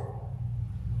doubt.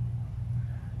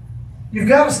 You've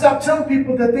got to stop telling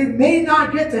people that they may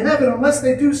not get to heaven unless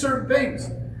they do certain things.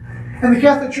 And the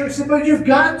Catholic Church said, but you've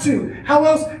got to. How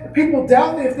else? If people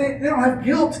doubt if they don't have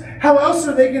guilt, how else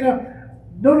are they going to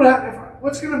know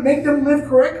what's going to make them live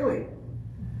correctly?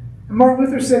 And Martin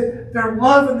Luther said their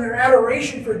love and their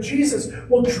adoration for Jesus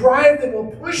will drive them,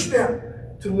 will push them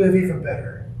to live even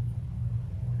better.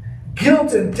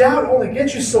 Guilt and doubt only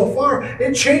get you so far.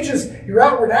 It changes your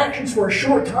outward actions for a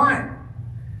short time.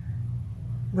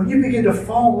 When you begin to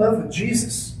fall in love with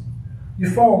Jesus, you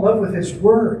fall in love with His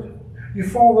Word, you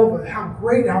fall in love with how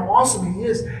great and how awesome He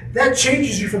is, that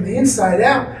changes you from the inside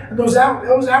out. And those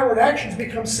outward actions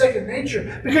become second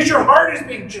nature because your heart is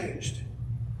being changed.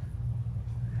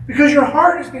 Because your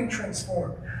heart is being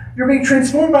transformed. You're being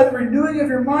transformed by the renewing of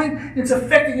your mind. It's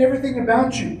affecting everything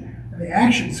about you. And the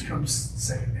actions come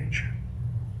second nature.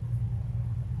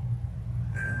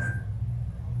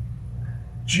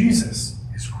 Jesus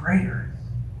is greater.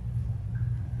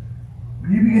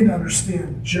 When you begin to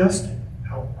understand just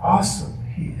how awesome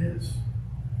He is,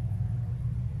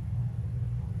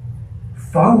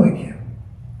 following Him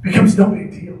becomes no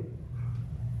big deal.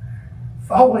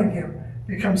 Following Him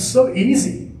becomes so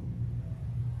easy.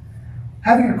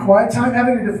 Having a quiet time,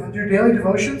 having your daily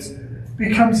devotions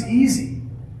becomes easy.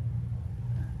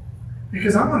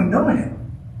 Because I want to know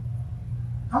Him.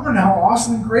 I want to know how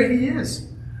awesome and great He is.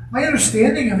 My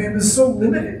understanding of Him is so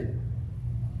limited.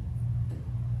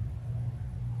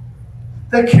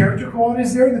 That character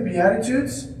qualities there in the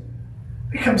Beatitudes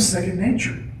become second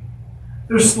nature.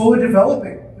 They're slowly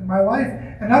developing in my life.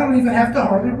 And I don't even have to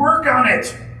hardly work on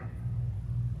it.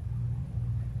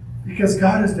 Because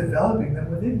God is developing them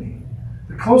within me.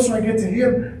 The closer I get to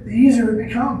Him, the easier it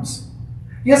becomes.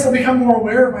 Yes, I become more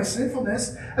aware of my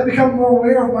sinfulness. I become more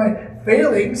aware of my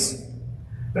failings.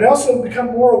 But I also become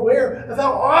more aware of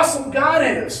how awesome God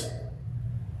is.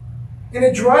 And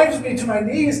it drives me to my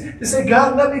knees to say,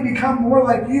 God, let me become more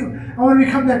like You. I want to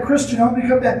become that Christian. I want to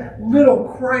become that little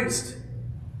Christ.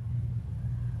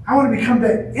 I want to become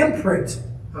that imprint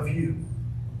of You.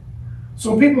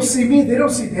 So when people see me, they don't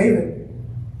see David.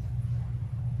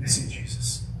 They see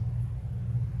Jesus.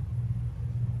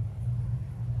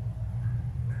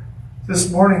 This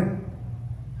morning,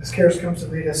 as Karis comes to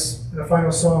lead us in the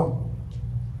final song,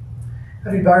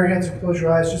 have you bow your heads and close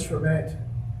your eyes just for a minute.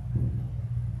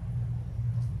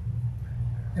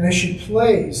 And as she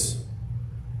plays,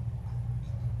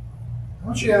 I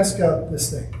want you to ask God this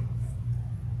thing.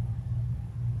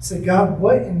 Say, God,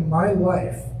 what in my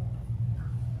life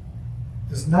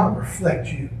does not reflect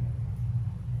You?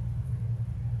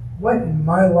 What in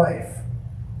my life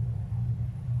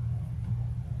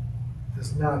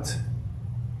does not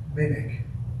mimic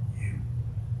You?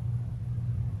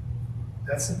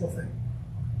 That simple thing.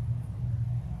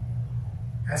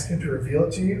 Ask Him to reveal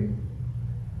it to you.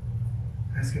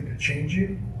 Ask Him to change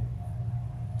you,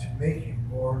 to make you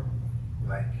more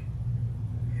like Him.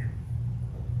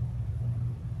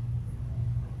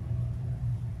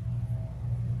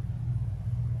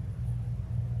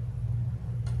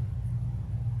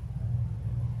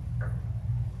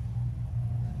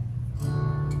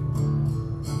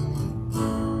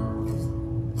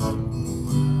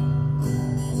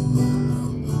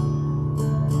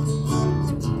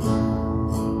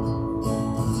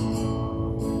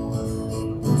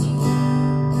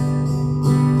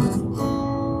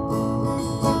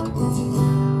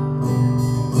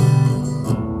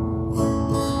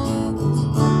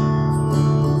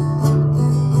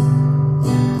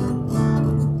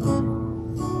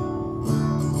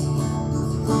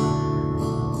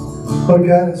 Lord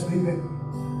God, as we've been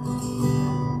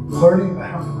learning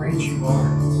about how great You are,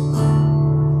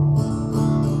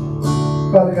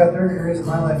 Father God, there are areas of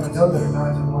my life I know that are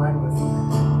not in line with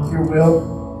Your will.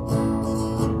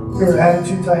 There are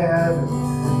attitudes I have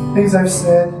and things I've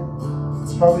said,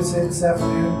 probably said this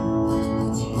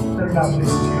afternoon, that are not pleasing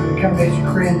to You. It kind of makes you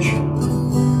cringe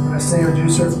when I say or do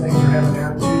certain things or have an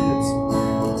attitude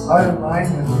that's not in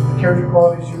line with the character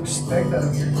qualities You expect out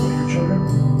of your children.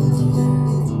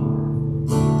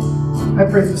 I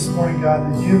pray this morning,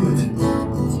 God, that You would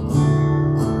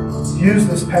use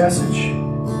this passage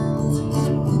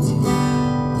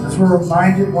as we're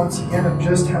reminded once again of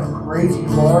just how great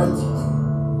You are,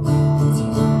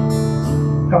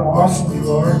 how awesome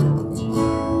You are,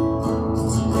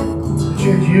 that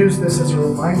You'd use this as a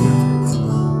reminder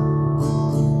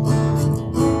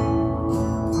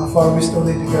how far we still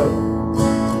need to go.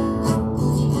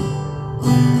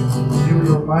 You would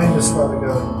remind us, Father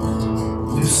God,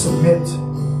 to submit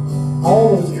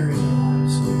all those areas of our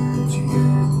lives to You,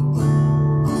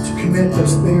 to commit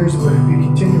those things where we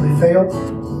continually fail.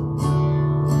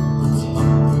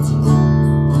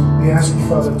 We ask You,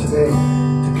 Father, today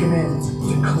to come in,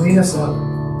 to clean us up,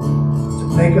 to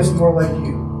make us more like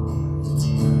You,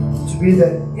 to be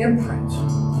that imprint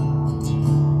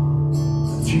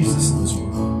of Jesus in this world.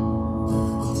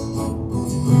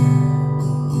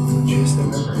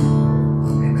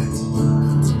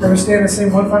 We're going to stand and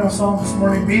sing one final song this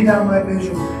morning, Be Thou My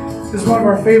Vision. This is one of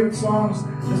our favorite songs.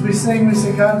 As we sing, we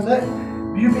say, God, let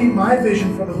you be my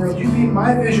vision for the world. You be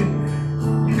my vision.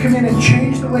 You come in and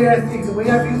change the way I think, the way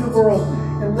I view the world,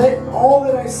 and let all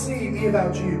that I see be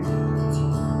about you.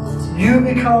 You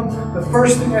become the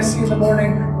first thing I see in the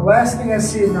morning, the last thing I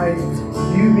see at night.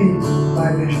 You be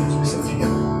my vision as we sing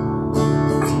together.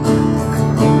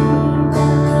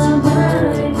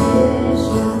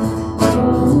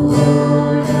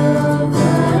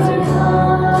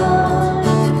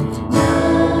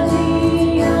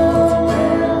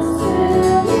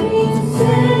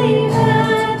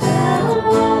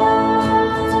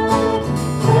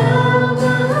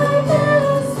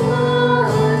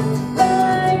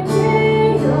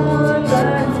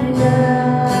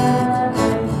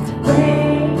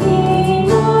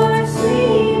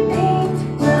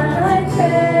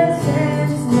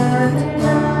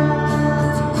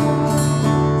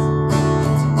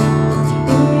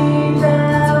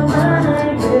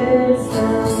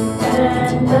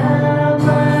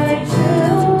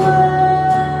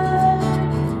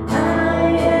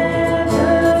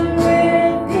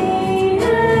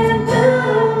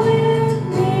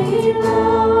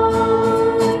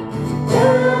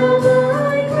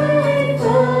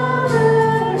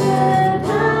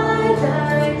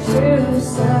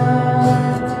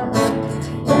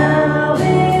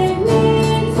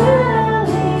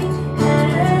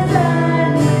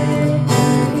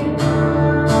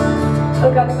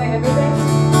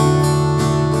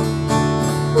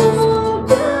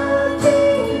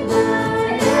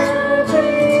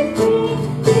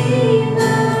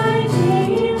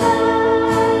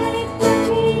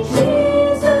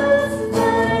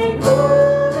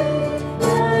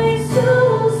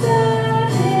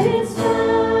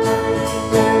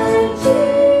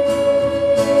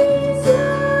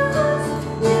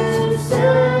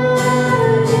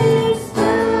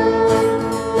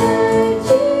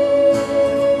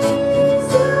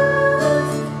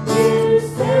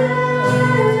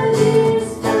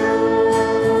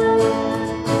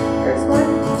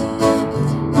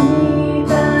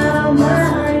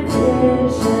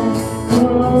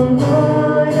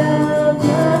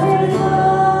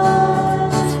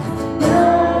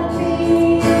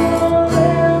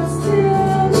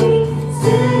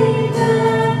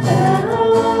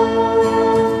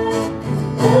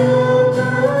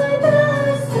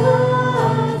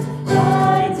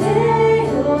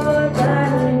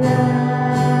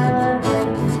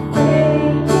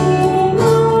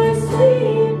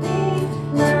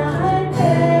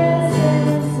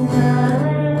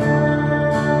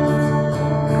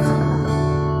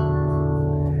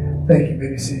 Thank you,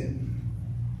 baby. See it.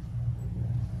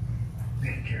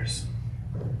 Thank you, Karis.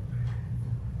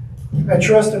 I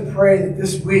trust and pray that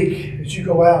this week, as you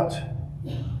go out,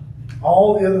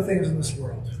 all the other things in this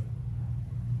world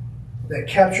that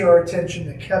capture our attention,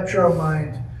 that capture our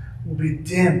mind, will be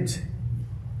dimmed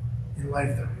in light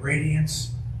of the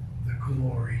radiance, the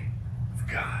glory of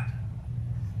God.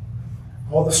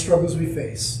 All the struggles we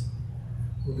face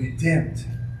will be dimmed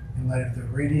in light of the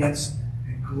radiance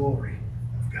and glory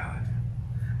of God.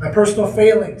 My personal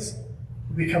failings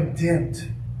will become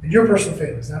dimmed. And your personal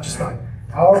failings, not just mine.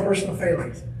 Our personal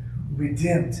failings will be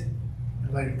dimmed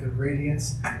in light of the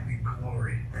radiance and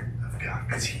glory of God,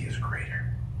 because He is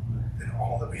greater than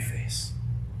all that we face.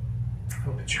 I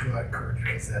hope that you go out encouraged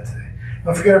because of that today.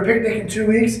 Don't forget our picnic in 2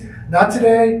 weeks. Not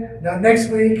today, not next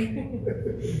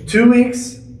week. 2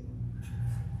 weeks.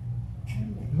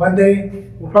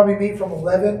 Monday, we'll probably meet from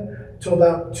 11 till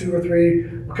about 2 or 3.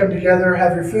 We'll come together,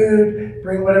 have your food,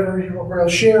 bring whatever you want. We're going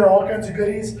to share all kinds of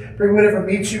goodies. Bring whatever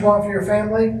meats you want for your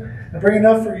family. And bring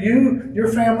enough for you, your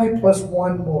family, plus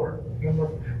one more.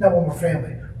 Not one more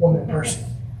family, one more person.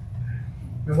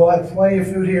 And we'll have plenty of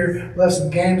food here. We'll have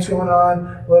some games going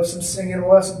on. We'll have some singing.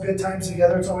 We'll have some good times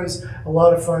together. It's always a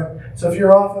lot of fun. So if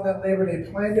you're off on that Labor Day,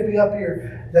 plan to be up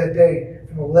here that day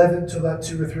from 11 to about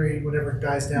 2 or 3. Whenever it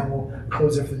dies down, we'll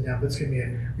close everything down. But it's going to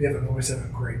be always have a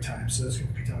great time. So it's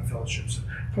going to be time of fellowship. So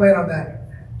plan on that.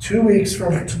 2 weeks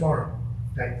from tomorrow.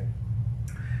 Okay.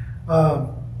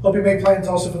 Hope you make plans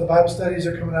also for the Bible studies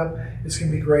that are coming up. It's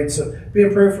going to be great. So be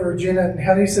in prayer for Jenna and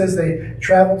Honey. Says they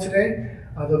travel today.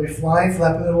 They'll be flying,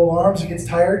 flapping their little arms. It gets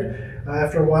tired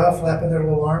after a while, flapping their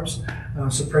little arms.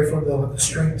 So pray for them. They'll have the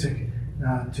strength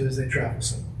to as they travel.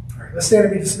 So, all right, let's stand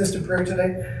and be dismissed in prayer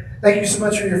today. Thank you so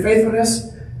much for your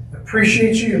faithfulness. I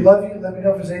appreciate you. Love you. Let me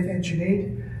know if there's anything that you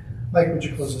need. Mike, would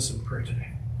you close us in prayer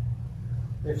today?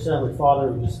 Dear Heavenly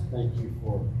Father, we just thank you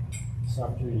for this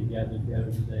opportunity to gather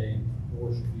together today and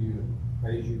worship you and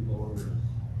praise you, Lord.